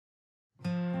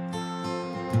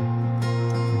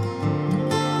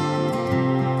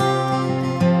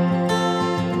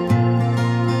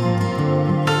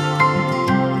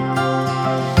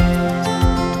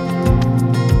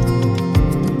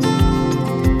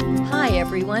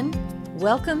everyone.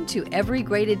 Welcome to Every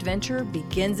Great Adventure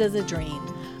Begins as a Dream,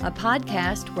 a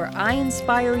podcast where I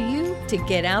inspire you to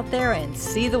get out there and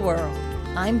see the world.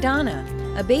 I'm Donna,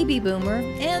 a baby boomer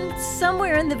and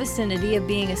somewhere in the vicinity of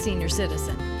being a senior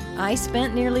citizen. I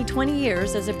spent nearly 20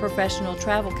 years as a professional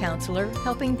travel counselor,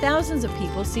 helping thousands of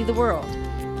people see the world.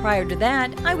 Prior to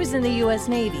that, I was in the U.S.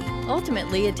 Navy,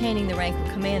 ultimately attaining the rank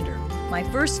of commander. My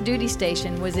first duty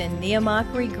station was in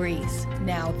Neomakri, Greece.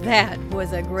 Now that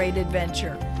was a great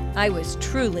adventure. I was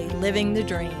truly living the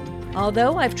dream.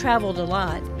 Although I've traveled a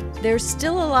lot, there's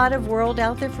still a lot of world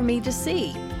out there for me to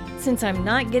see. Since I'm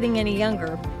not getting any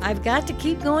younger, I've got to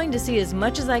keep going to see as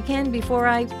much as I can before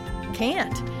I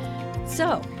can't.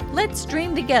 So, let's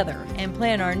dream together and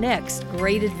plan our next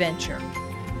great adventure.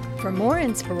 For more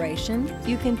inspiration,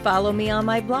 you can follow me on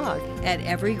my blog at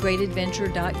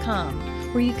everygreatadventure.com,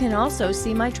 where you can also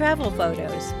see my travel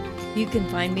photos. You can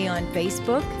find me on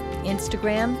Facebook,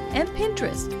 Instagram, and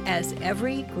Pinterest as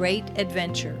Every Great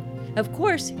Adventure. Of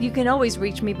course, you can always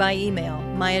reach me by email.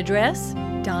 My address,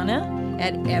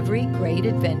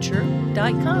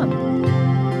 donna@everygreatadventure.com.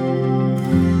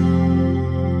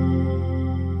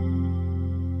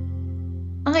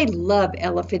 I love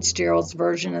Ella Fitzgerald's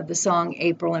version of the song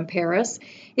April in Paris.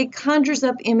 It conjures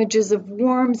up images of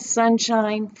warm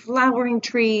sunshine, flowering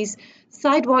trees,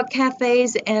 sidewalk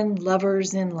cafes, and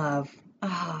lovers in love.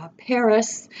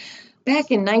 Paris. Back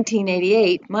in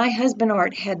 1988, my husband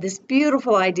Art had this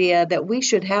beautiful idea that we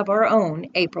should have our own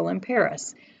April in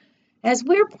Paris. As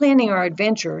we're planning our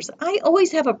adventures, I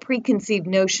always have a preconceived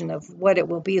notion of what it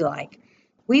will be like.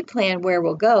 We plan where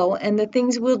we'll go and the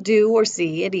things we'll do or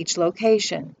see at each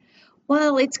location.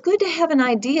 While it's good to have an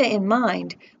idea in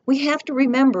mind, we have to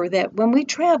remember that when we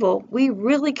travel, we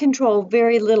really control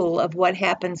very little of what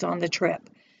happens on the trip.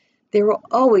 There will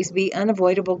always be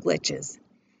unavoidable glitches.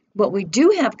 What we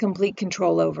do have complete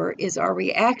control over is our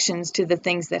reactions to the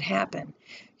things that happen.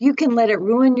 You can let it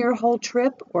ruin your whole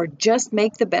trip or just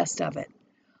make the best of it.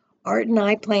 Art and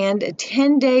I planned a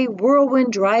 10-day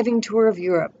whirlwind driving tour of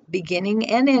Europe, beginning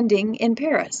and ending in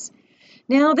Paris.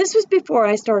 Now, this was before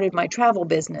I started my travel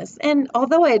business, and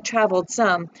although I had traveled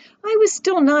some, I was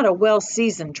still not a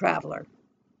well-seasoned traveler.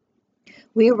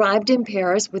 We arrived in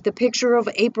Paris with the picture of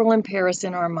April in Paris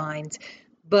in our minds,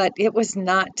 but it was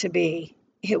not to be.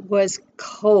 It was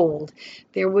cold.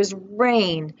 There was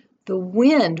rain. The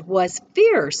wind was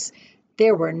fierce.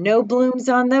 There were no blooms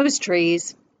on those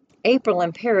trees. April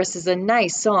in Paris is a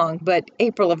nice song, but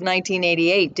April of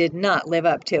 1988 did not live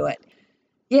up to it.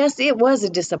 Yes, it was a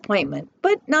disappointment,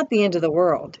 but not the end of the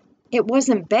world. It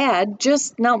wasn't bad,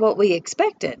 just not what we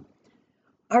expected.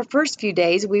 Our first few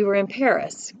days we were in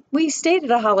Paris. We stayed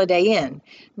at a Holiday Inn.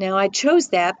 Now, I chose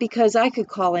that because I could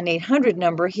call an 800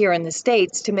 number here in the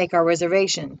States to make our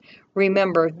reservation.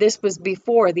 Remember, this was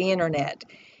before the internet.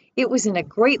 It was in a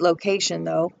great location,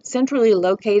 though, centrally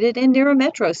located and near a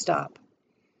metro stop.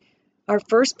 Our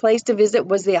first place to visit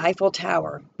was the Eiffel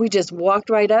Tower. We just walked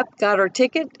right up, got our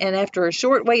ticket, and after a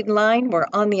short wait in line, we're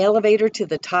on the elevator to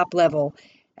the top level.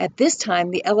 At this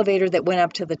time, the elevator that went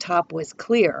up to the top was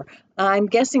clear. I'm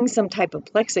guessing some type of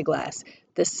plexiglass.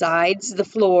 The sides, the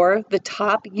floor, the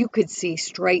top, you could see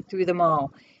straight through them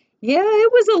all. Yeah,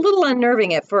 it was a little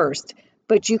unnerving at first,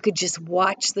 but you could just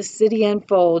watch the city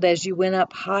unfold as you went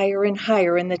up higher and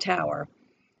higher in the tower.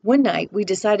 One night, we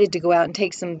decided to go out and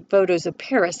take some photos of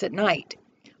Paris at night.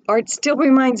 Art still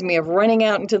reminds me of running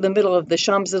out into the middle of the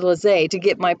Champs-Élysées to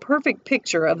get my perfect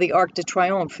picture of the Arc de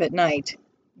Triomphe at night.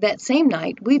 That same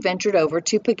night, we ventured over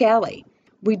to Pigalle.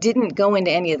 We didn't go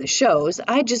into any of the shows.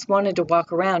 I just wanted to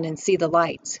walk around and see the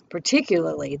lights,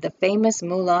 particularly the famous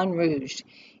Moulin Rouge.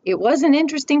 It was an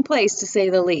interesting place, to say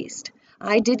the least.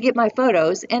 I did get my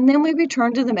photos, and then we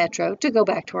returned to the metro to go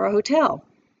back to our hotel.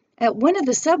 At one of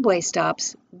the subway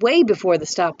stops, way before the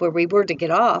stop where we were to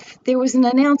get off, there was an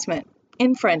announcement,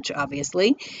 in French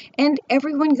obviously, and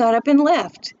everyone got up and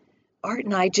left. Art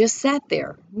and I just sat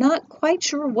there, not quite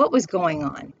sure what was going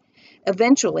on.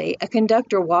 Eventually, a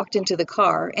conductor walked into the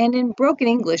car and in broken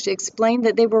English explained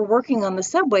that they were working on the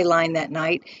subway line that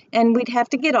night and we'd have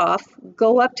to get off,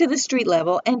 go up to the street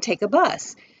level, and take a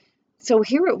bus. So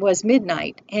here it was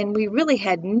midnight, and we really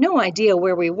had no idea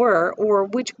where we were or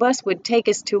which bus would take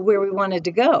us to where we wanted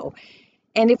to go.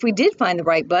 And if we did find the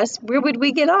right bus, where would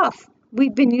we get off?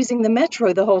 We'd been using the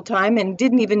metro the whole time and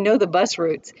didn't even know the bus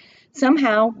routes.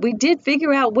 Somehow, we did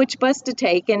figure out which bus to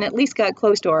take and at least got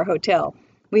close to our hotel.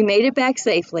 We made it back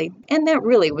safely, and that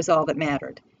really was all that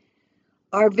mattered.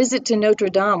 Our visit to Notre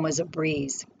Dame was a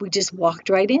breeze. We just walked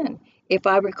right in. If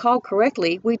I recall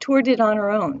correctly, we toured it on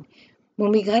our own.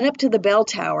 When we got up to the bell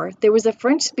tower, there was a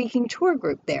French-speaking tour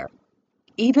group there.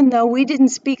 Even though we didn't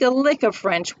speak a lick of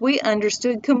French, we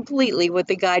understood completely what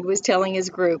the guide was telling his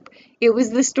group. It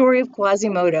was the story of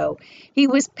Quasimodo. He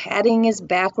was patting his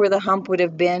back where the hump would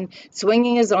have been,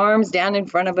 swinging his arms down in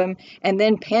front of him, and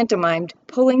then pantomimed,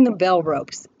 pulling the bell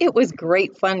ropes. It was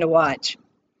great fun to watch.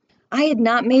 I had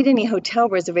not made any hotel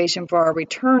reservation for our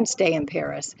return stay in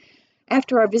Paris.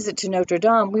 After our visit to Notre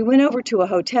Dame, we went over to a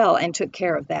hotel and took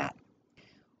care of that.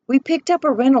 We picked up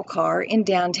a rental car in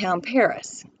downtown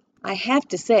Paris. I have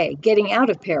to say, getting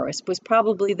out of Paris was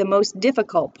probably the most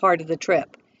difficult part of the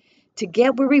trip. To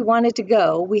get where we wanted to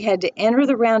go, we had to enter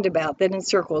the roundabout that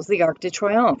encircles the Arc de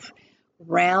Triomphe.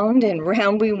 Round and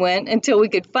round we went until we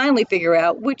could finally figure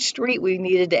out which street we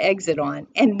needed to exit on,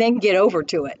 and then get over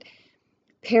to it.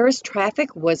 Paris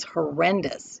traffic was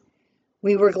horrendous.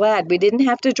 We were glad we didn't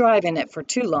have to drive in it for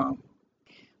too long.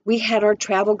 We had our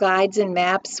travel guides and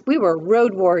maps. We were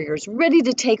road warriors, ready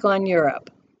to take on Europe.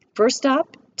 First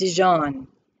stop, Dijon.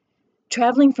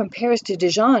 Traveling from Paris to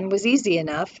Dijon was easy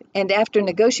enough, and after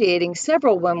negotiating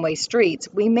several one-way streets,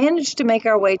 we managed to make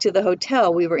our way to the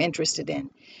hotel we were interested in.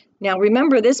 Now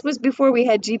remember, this was before we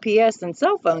had GPS and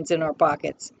cell phones in our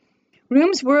pockets.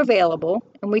 Rooms were available,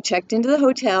 and we checked into the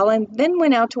hotel and then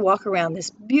went out to walk around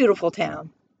this beautiful town.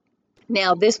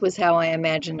 Now this was how I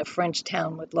imagined a French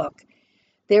town would look.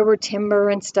 There were timber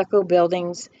and stucco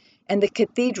buildings, and the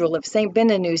Cathedral of St.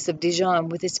 Benenus of Dijon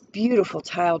with its beautiful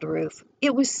tiled roof.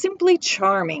 It was simply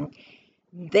charming.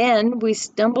 Then we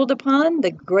stumbled upon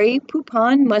the Grey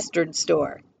Poupon mustard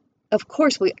store. Of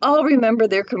course, we all remember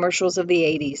their commercials of the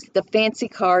 80s, the fancy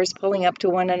cars pulling up to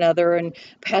one another and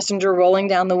passenger rolling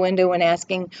down the window and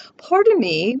asking, "Pardon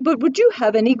me, but would you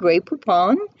have any Grey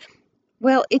Poupon?"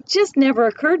 Well, it just never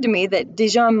occurred to me that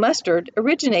Dijon mustard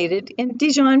originated in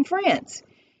Dijon, France.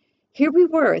 Here we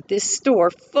were at this store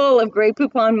full of Grey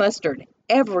Poupon mustard,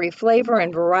 every flavor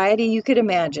and variety you could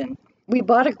imagine. We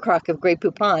bought a crock of Grey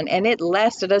Poupon, and it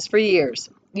lasted us for years.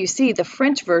 You see, the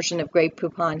French version of Grey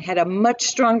Poupon had a much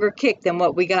stronger kick than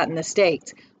what we got in the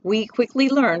States. We quickly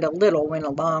learned a little went a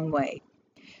long way.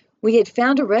 We had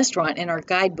found a restaurant in our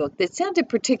guidebook that sounded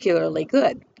particularly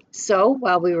good. So,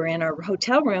 while we were in our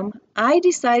hotel room, I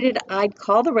decided I'd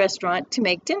call the restaurant to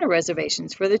make dinner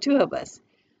reservations for the two of us.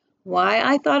 Why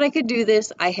I thought I could do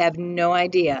this, I have no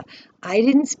idea. I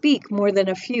didn't speak more than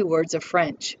a few words of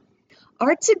French.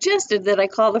 Art suggested that I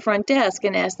call the front desk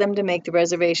and ask them to make the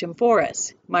reservation for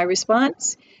us. My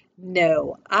response?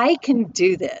 No, I can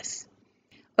do this.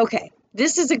 Okay,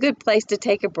 this is a good place to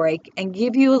take a break and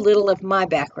give you a little of my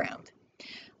background.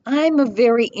 I'm a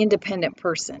very independent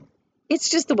person. It's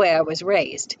just the way I was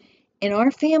raised. In our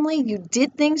family, you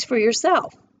did things for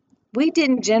yourself. We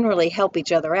didn't generally help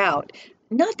each other out.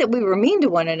 Not that we were mean to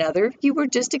one another, you were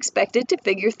just expected to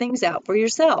figure things out for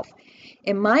yourself.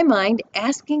 In my mind,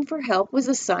 asking for help was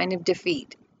a sign of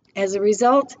defeat. As a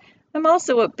result, I'm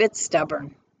also a bit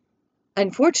stubborn.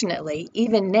 Unfortunately,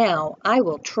 even now, I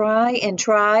will try and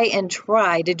try and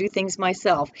try to do things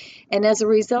myself, and as a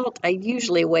result, I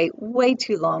usually wait way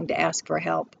too long to ask for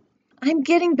help. I'm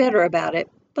getting better about it,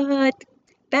 but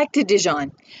back to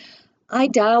Dijon. I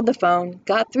dialed the phone,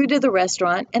 got through to the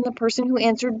restaurant, and the person who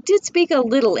answered did speak a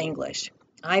little English.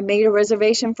 I made a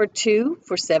reservation for 2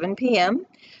 for 7 p.m.,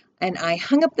 and I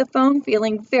hung up the phone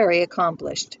feeling very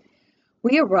accomplished.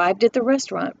 We arrived at the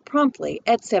restaurant promptly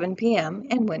at 7 p.m.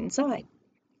 and went inside.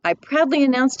 I proudly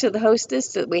announced to the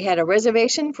hostess that we had a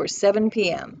reservation for 7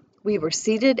 p.m. We were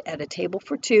seated at a table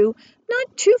for 2,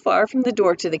 not too far from the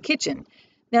door to the kitchen.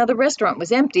 Now, the restaurant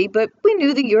was empty, but we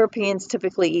knew the Europeans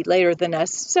typically eat later than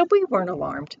us, so we weren't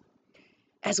alarmed.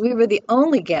 As we were the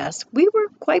only guests, we were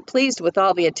quite pleased with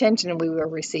all the attention we were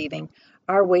receiving.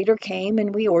 Our waiter came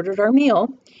and we ordered our meal.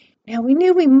 Now, we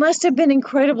knew we must have been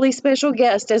incredibly special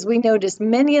guests as we noticed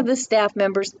many of the staff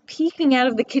members peeking out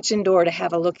of the kitchen door to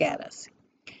have a look at us.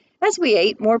 As we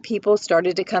ate, more people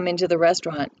started to come into the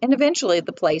restaurant, and eventually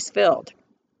the place filled.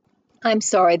 I'm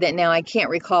sorry that now I can't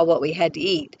recall what we had to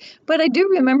eat, but I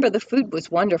do remember the food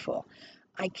was wonderful.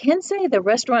 I can say the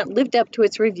restaurant lived up to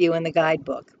its review in the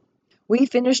guidebook. We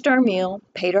finished our meal,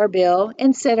 paid our bill,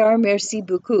 and said our merci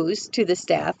beaucoup to the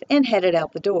staff and headed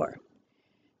out the door.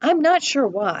 I'm not sure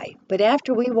why, but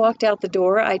after we walked out the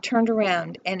door, I turned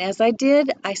around, and as I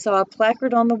did, I saw a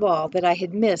placard on the wall that I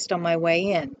had missed on my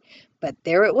way in. But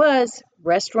there it was,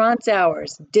 restaurant's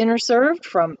hours, dinner served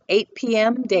from 8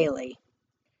 p.m. daily.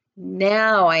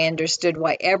 Now I understood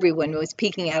why everyone was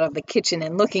peeking out of the kitchen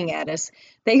and looking at us.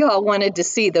 They all wanted to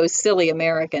see those silly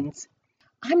Americans.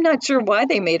 I'm not sure why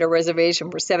they made a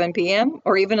reservation for 7 p.m.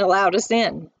 or even allowed us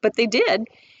in, but they did.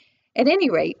 At any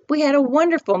rate, we had a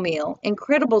wonderful meal,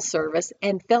 incredible service,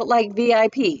 and felt like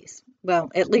VIPs. Well,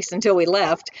 at least until we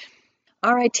left.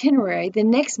 Our itinerary the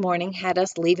next morning had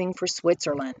us leaving for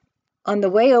Switzerland. On the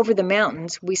way over the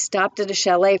mountains, we stopped at a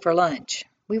chalet for lunch.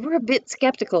 We were a bit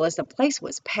skeptical as the place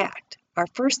was packed. Our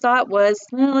first thought was,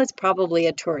 well, it's probably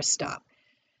a tourist stop.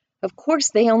 Of course,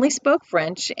 they only spoke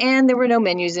French, and there were no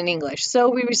menus in English, so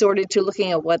we resorted to looking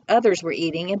at what others were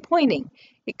eating and pointing.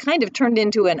 It kind of turned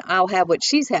into an I'll have what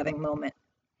she's having moment.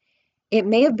 It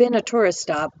may have been a tourist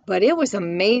stop, but it was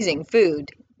amazing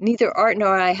food. Neither Art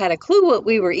nor I had a clue what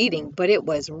we were eating, but it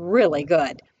was really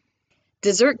good.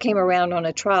 Dessert came around on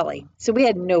a trolley, so we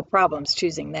had no problems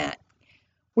choosing that.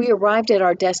 We arrived at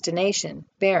our destination,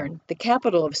 Bern, the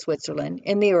capital of Switzerland,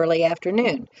 in the early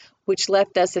afternoon, which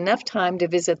left us enough time to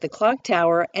visit the clock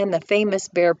tower and the famous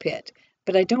bear pit,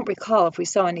 but I don't recall if we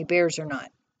saw any bears or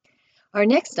not. Our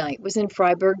next night was in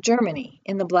Freiburg, Germany,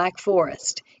 in the Black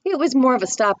Forest. It was more of a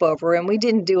stopover, and we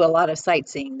didn't do a lot of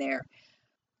sightseeing there.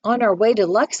 On our way to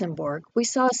Luxembourg, we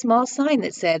saw a small sign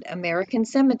that said American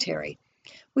Cemetery.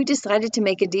 We decided to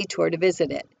make a detour to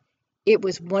visit it. It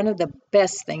was one of the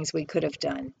best things we could have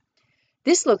done.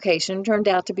 This location turned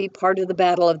out to be part of the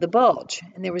Battle of the Bulge,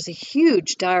 and there was a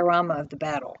huge diorama of the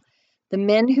battle. The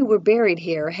men who were buried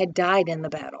here had died in the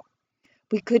battle.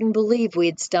 We couldn't believe we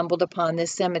had stumbled upon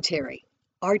this cemetery.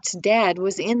 Art's dad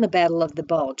was in the Battle of the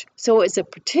Bulge, so it was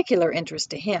of particular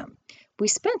interest to him. We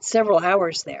spent several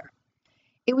hours there.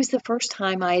 It was the first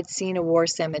time I had seen a war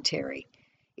cemetery.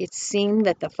 It seemed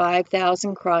that the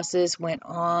 5,000 crosses went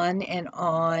on and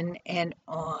on and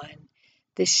on.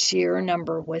 The sheer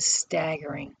number was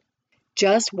staggering.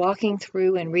 Just walking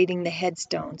through and reading the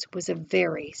headstones was a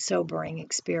very sobering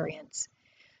experience.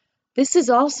 This is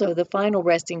also the final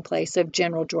resting place of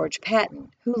General George Patton,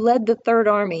 who led the Third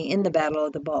Army in the Battle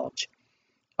of the Bulge.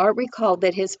 Art recalled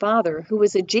that his father, who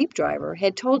was a jeep driver,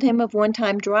 had told him of one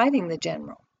time driving the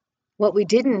general. What we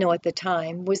didn't know at the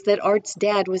time was that Art's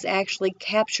dad was actually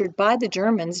captured by the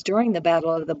Germans during the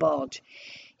Battle of the Bulge.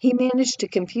 He managed to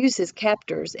confuse his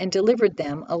captors and delivered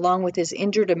them, along with his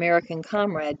injured American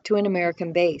comrade, to an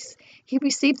American base. He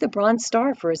received the Bronze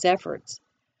Star for his efforts.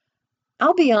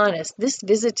 I'll be honest, this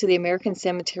visit to the American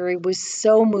Cemetery was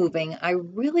so moving, I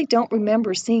really don't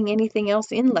remember seeing anything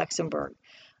else in Luxembourg.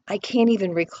 I can't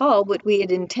even recall what we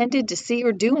had intended to see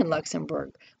or do in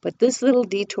Luxembourg, but this little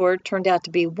detour turned out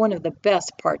to be one of the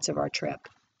best parts of our trip.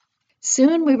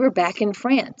 Soon we were back in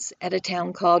France, at a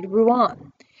town called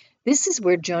Rouen. This is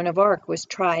where Joan of Arc was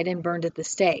tried and burned at the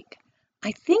stake.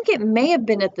 I think it may have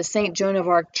been at the St. Joan of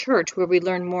Arc Church where we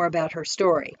learned more about her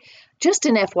story. Just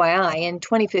an FYI, in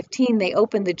 2015 they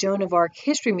opened the Joan of Arc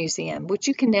History Museum, which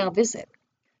you can now visit.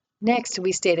 Next,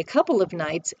 we stayed a couple of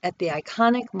nights at the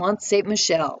iconic Mont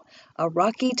Saint-Michel, a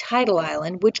rocky tidal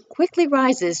island which quickly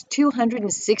rises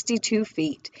 262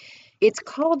 feet. It's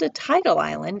called a tidal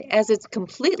island as it's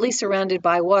completely surrounded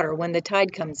by water when the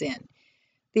tide comes in.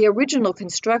 The original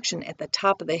construction at the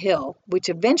top of the hill, which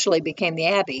eventually became the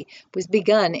Abbey, was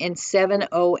begun in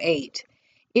 708.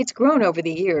 It's grown over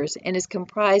the years and is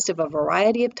comprised of a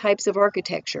variety of types of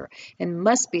architecture and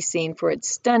must be seen for its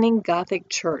stunning Gothic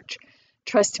church.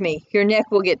 Trust me, your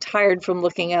neck will get tired from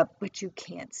looking up, but you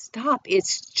can't stop.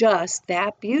 It's just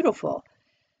that beautiful.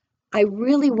 I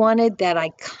really wanted that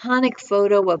iconic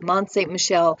photo of Mont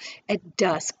Saint-Michel at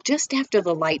dusk, just after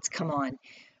the lights come on.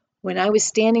 When I was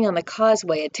standing on the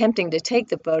causeway attempting to take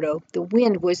the photo, the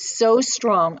wind was so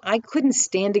strong I couldn't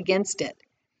stand against it.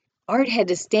 Art had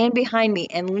to stand behind me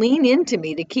and lean into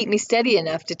me to keep me steady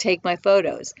enough to take my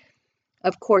photos.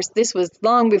 Of course, this was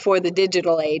long before the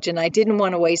digital age, and I didn't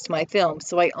want to waste my film,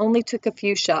 so I only took a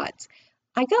few shots.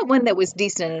 I got one that was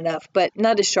decent enough, but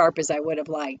not as sharp as I would have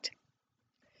liked.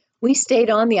 We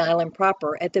stayed on the island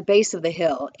proper at the base of the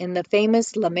hill in the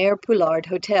famous La Mer Poulard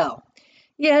Hotel.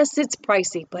 Yes, it's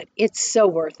pricey, but it's so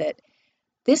worth it.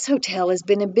 This hotel has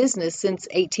been in business since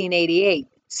 1888,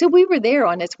 so we were there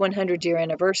on its 100-year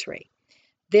anniversary.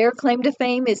 Their claim to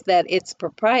fame is that its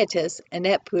proprietress,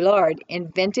 Annette Poulard,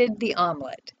 invented the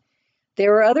omelette.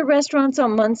 There are other restaurants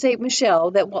on Mont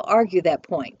Saint-Michel that will argue that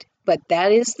point, but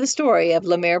that is the story of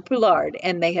La Mer Poulard,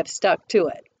 and they have stuck to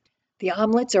it. The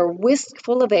omelets are whisked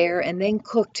full of air and then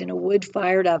cooked in a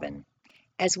wood-fired oven.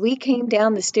 As we came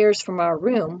down the stairs from our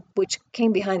room, which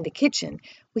came behind the kitchen,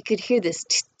 we could hear this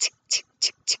tick, tick, tick,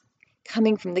 tick, tick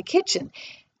coming from the kitchen.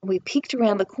 We peeked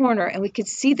around the corner and we could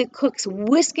see the cooks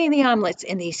whisking the omelets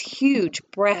in these huge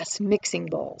brass mixing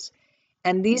bowls.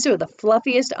 And these are the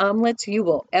fluffiest omelets you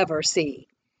will ever see.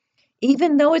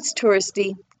 Even though it's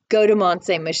touristy, go to Mont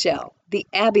Saint-Michel. The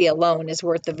Abbey alone is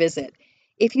worth the visit.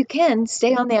 If you can,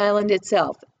 stay on the island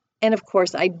itself. And of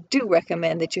course, I do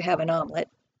recommend that you have an omelet.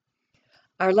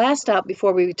 Our last stop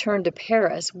before we returned to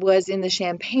Paris was in the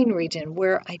Champagne region,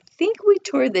 where I think we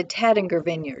toured the Taittinger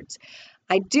vineyards.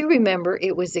 I do remember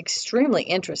it was extremely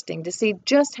interesting to see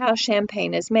just how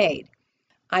champagne is made.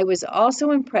 I was also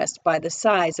impressed by the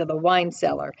size of the wine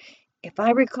cellar. If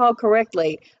I recall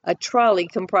correctly, a trolley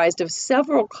comprised of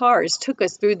several cars took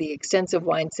us through the extensive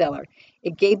wine cellar.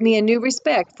 It gave me a new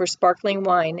respect for sparkling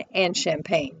wine and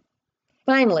champagne.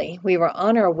 Finally, we were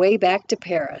on our way back to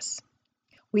Paris.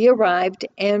 We arrived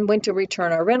and went to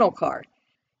return our rental car.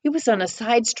 It was on a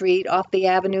side street off the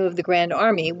Avenue of the Grand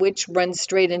Army, which runs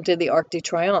straight into the Arc de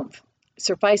Triomphe.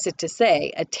 Suffice it to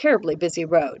say, a terribly busy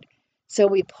road. So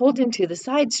we pulled into the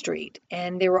side street,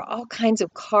 and there were all kinds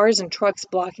of cars and trucks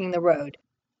blocking the road.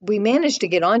 We managed to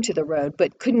get onto the road,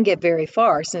 but couldn't get very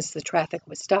far since the traffic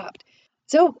was stopped.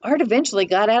 So Art eventually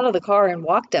got out of the car and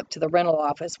walked up to the rental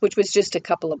office, which was just a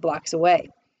couple of blocks away.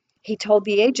 He told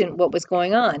the agent what was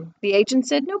going on. The agent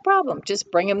said, "No problem,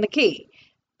 just bring him the key."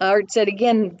 Art said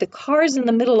again, "The car's in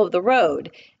the middle of the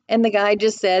road." And the guy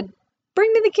just said,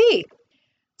 "Bring me the key."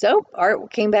 So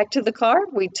Art came back to the car,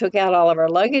 we took out all of our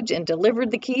luggage and delivered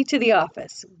the key to the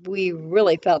office. We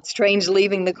really felt strange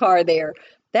leaving the car there.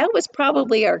 That was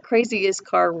probably our craziest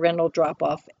car rental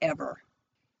drop-off ever.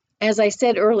 As I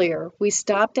said earlier, we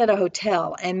stopped at a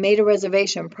hotel and made a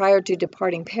reservation prior to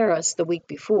departing Paris the week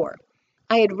before.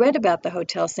 I had read about the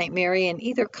Hotel St. Mary in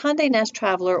either Condé Nast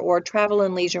Traveler or Travel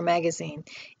and Leisure magazine.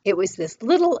 It was this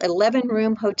little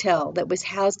 11-room hotel that was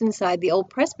housed inside the old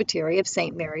presbytery of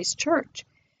St. Mary's Church.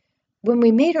 When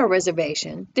we made our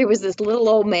reservation, there was this little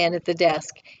old man at the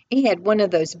desk. He had one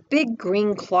of those big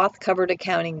green cloth-covered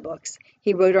accounting books.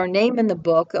 He wrote our name in the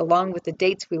book along with the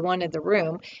dates we wanted the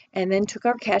room, and then took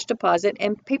our cash deposit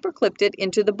and paper-clipped it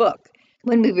into the book.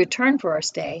 When we returned for our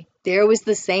stay, there was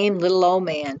the same little old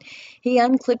man. He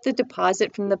unclipped the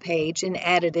deposit from the page and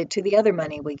added it to the other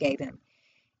money we gave him.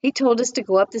 He told us to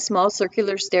go up the small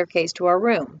circular staircase to our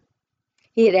room.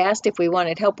 He had asked if we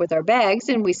wanted help with our bags,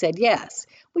 and we said yes.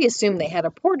 We assumed they had a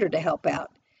porter to help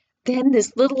out. Then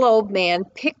this little old man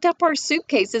picked up our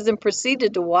suitcases and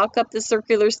proceeded to walk up the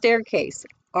circular staircase.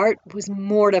 Art was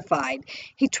mortified.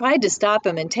 He tried to stop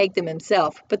him and take them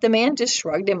himself, but the man just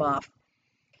shrugged him off.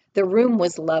 The room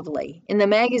was lovely. In the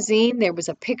magazine, there was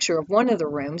a picture of one of the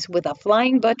rooms with a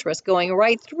flying buttress going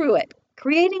right through it,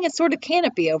 creating a sort of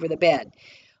canopy over the bed.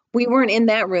 We weren't in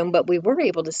that room, but we were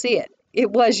able to see it.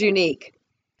 It was unique.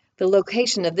 The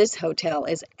location of this hotel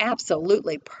is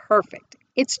absolutely perfect.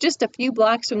 It's just a few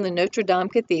blocks from the Notre Dame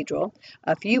Cathedral,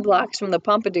 a few blocks from the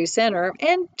Pompidou Center,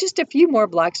 and just a few more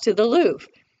blocks to the Louvre.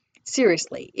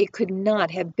 Seriously, it could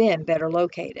not have been better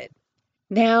located.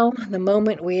 Now, the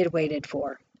moment we had waited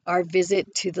for, our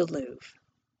visit to the Louvre.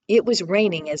 It was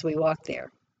raining as we walked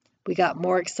there. We got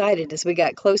more excited as we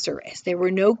got closer, as there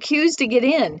were no queues to get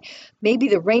in. Maybe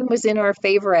the rain was in our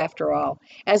favor after all.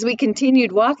 As we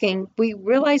continued walking, we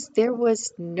realized there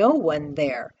was no one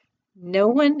there. No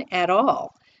one at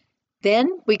all. Then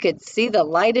we could see the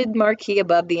lighted marquee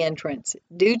above the entrance.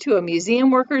 Due to a museum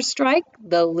workers' strike,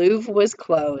 the Louvre was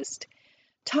closed.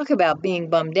 Talk about being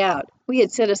bummed out. We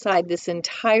had set aside this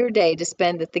entire day to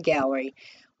spend at the gallery.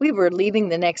 We were leaving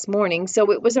the next morning,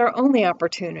 so it was our only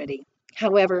opportunity.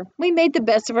 However, we made the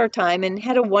best of our time and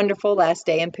had a wonderful last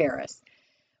day in Paris.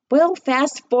 Well,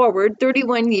 fast forward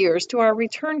 31 years to our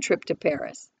return trip to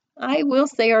Paris. I will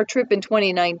say our trip in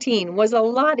 2019 was a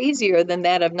lot easier than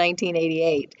that of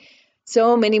 1988.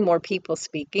 So many more people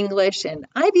speak English, and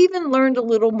I've even learned a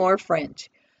little more French.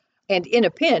 And in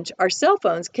a pinch, our cell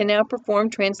phones can now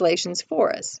perform translations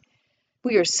for us.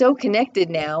 We are so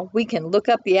connected now, we can look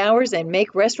up the hours and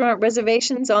make restaurant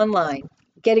reservations online.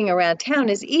 Getting around town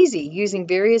is easy using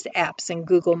various apps and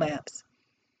Google Maps.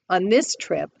 On this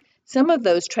trip, some of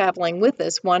those traveling with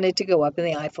us wanted to go up in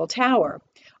the Eiffel Tower.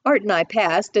 Art and I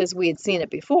passed as we had seen it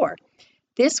before.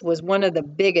 This was one of the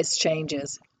biggest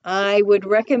changes. I would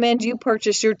recommend you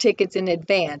purchase your tickets in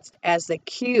advance, as the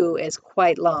queue is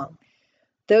quite long.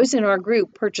 Those in our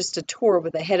group purchased a tour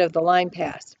with a head-of-the-line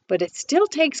pass, but it still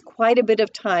takes quite a bit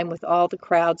of time with all the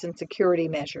crowds and security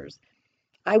measures.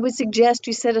 I would suggest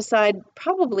you set aside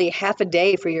probably half a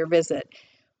day for your visit.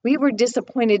 We were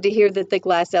disappointed to hear that the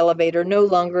glass elevator no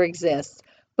longer exists,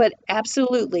 but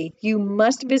absolutely, you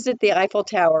must visit the Eiffel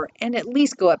Tower and at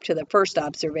least go up to the first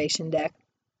observation deck.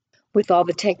 With all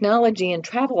the technology and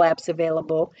travel apps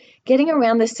available, getting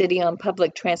around the city on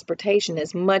public transportation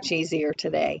is much easier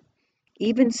today.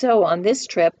 Even so, on this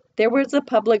trip, there was a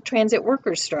public transit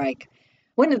workers' strike.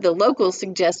 One of the locals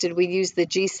suggested we use the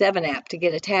G7 app to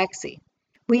get a taxi.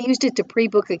 We used it to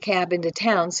pre-book a cab into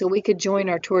town so we could join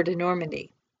our tour to Normandy.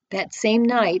 That same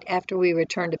night, after we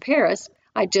returned to Paris,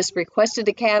 I just requested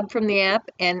a cab from the app,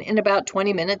 and in about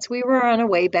 20 minutes we were on our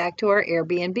way back to our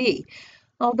Airbnb.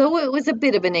 Although it was a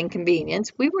bit of an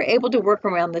inconvenience, we were able to work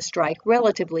around the strike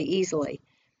relatively easily.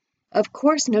 Of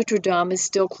course, Notre Dame is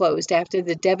still closed after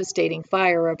the devastating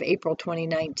fire of April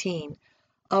 2019.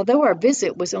 Although our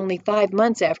visit was only 5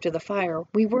 months after the fire,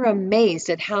 we were amazed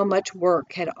at how much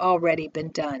work had already been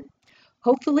done.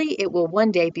 Hopefully, it will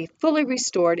one day be fully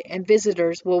restored and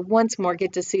visitors will once more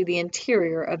get to see the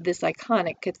interior of this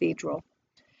iconic cathedral.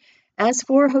 As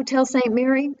for Hotel St.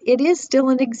 Mary, it is still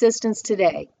in existence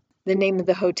today. The name of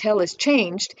the hotel has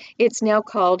changed. It's now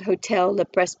called Hotel Le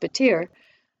Presbytère.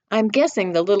 I'm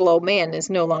guessing the little old man is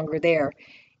no longer there.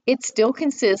 It still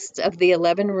consists of the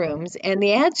 11 rooms, and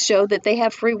the ads show that they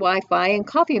have free Wi-Fi and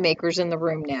coffee makers in the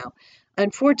room now.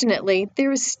 Unfortunately,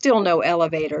 there is still no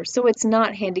elevator, so it's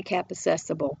not handicap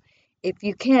accessible. If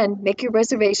you can, make your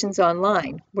reservations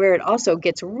online, where it also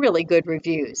gets really good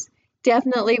reviews.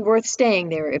 Definitely worth staying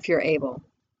there if you're able.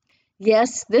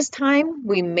 Yes, this time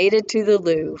we made it to the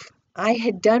Louvre. I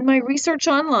had done my research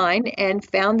online and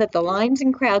found that the lines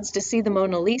and crowds to see the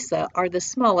Mona Lisa are the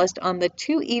smallest on the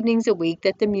 2 evenings a week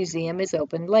that the museum is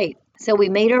open late. So we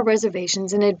made our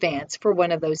reservations in advance for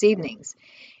one of those evenings.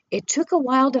 It took a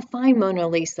while to find Mona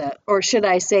Lisa, or should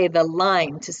I say the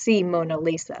line to see Mona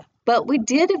Lisa, but we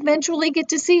did eventually get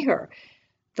to see her.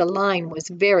 The line was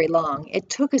very long. It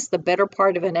took us the better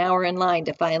part of an hour in line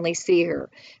to finally see her.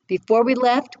 Before we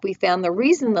left, we found the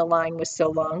reason the line was so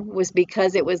long was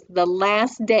because it was the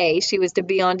last day she was to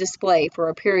be on display for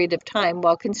a period of time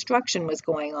while construction was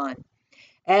going on.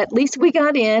 At least we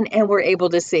got in and were able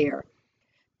to see her.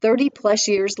 30-plus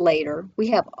years later,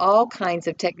 we have all kinds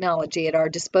of technology at our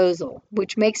disposal,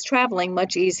 which makes traveling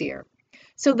much easier.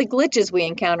 So the glitches we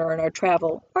encounter in our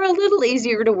travel are a little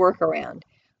easier to work around.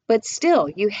 But still,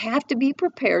 you have to be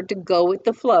prepared to go with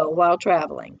the flow while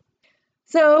traveling.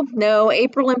 So, no,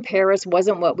 April in Paris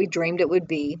wasn't what we dreamed it would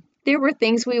be. There were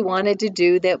things we wanted to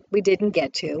do that we didn't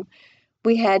get to.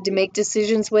 We had to make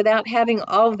decisions without having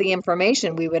all of the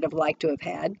information we would have liked to have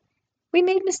had. We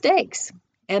made mistakes,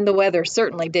 and the weather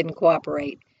certainly didn't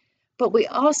cooperate. But we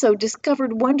also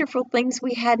discovered wonderful things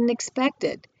we hadn't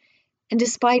expected. And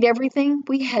despite everything,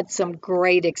 we had some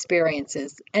great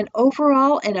experiences, and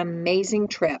overall an amazing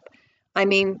trip. I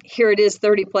mean, here it is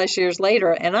 30-plus years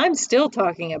later, and I'm still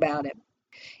talking about it.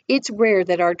 It's rare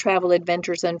that our travel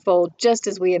adventures unfold just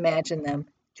as we imagine them.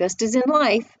 Just as in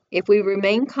life, if we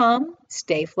remain calm,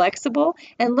 stay flexible,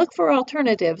 and look for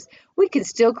alternatives, we can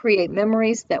still create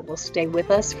memories that will stay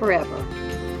with us forever.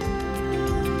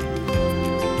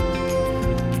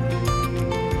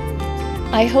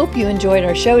 I hope you enjoyed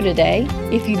our show today.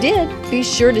 If you did, be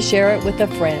sure to share it with a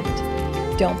friend.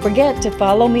 Don't forget to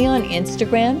follow me on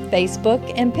Instagram,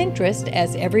 Facebook, and Pinterest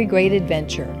as Every Great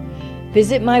Adventure.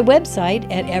 Visit my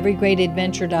website at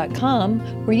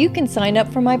everygreatadventure.com where you can sign up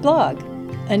for my blog.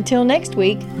 Until next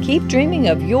week, keep dreaming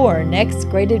of your next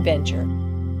great adventure.